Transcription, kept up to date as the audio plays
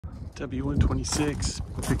W126,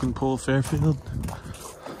 Picknpull, Fairfield.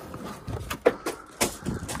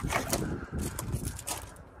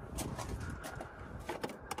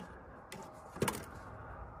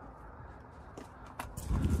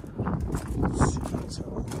 Let's see what's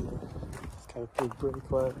on here. It's got a big brake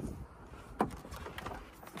light.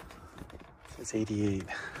 It's 88.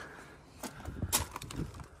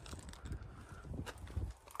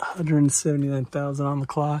 179,000 on the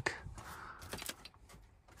clock.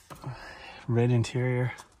 Red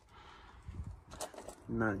interior.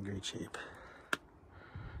 Not in great shape.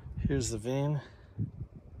 Here's the van.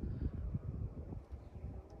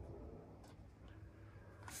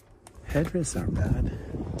 Headrests aren't bad.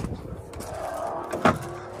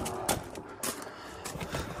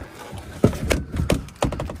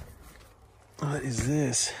 What is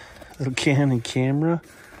this? Little Canon camera?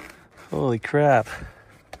 Holy crap.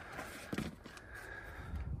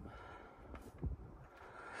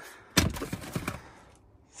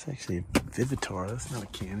 It's actually a Vivitar, that's not a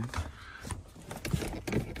Canon.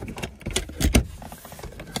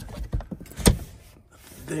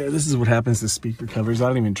 There, this is what happens to speaker covers. I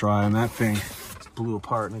didn't even try them. That thing just blew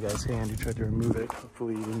apart in the guy's hand. He tried to remove it.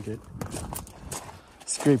 Hopefully he didn't get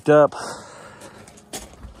scraped up.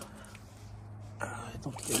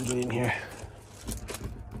 Don't get anybody in here.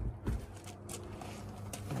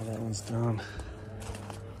 Oh, that one's done.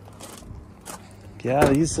 Yeah,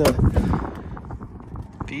 these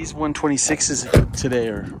 126s today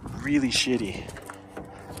are really shitty.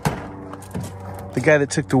 The guy that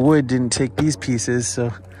took the wood didn't take these pieces,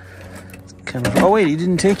 so it's kind of, oh wait, he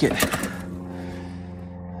didn't take it.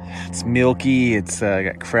 It's milky, it's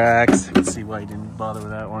got cracks. I can see why he didn't bother with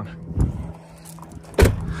that one.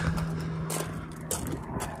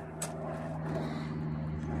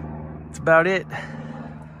 That's about it.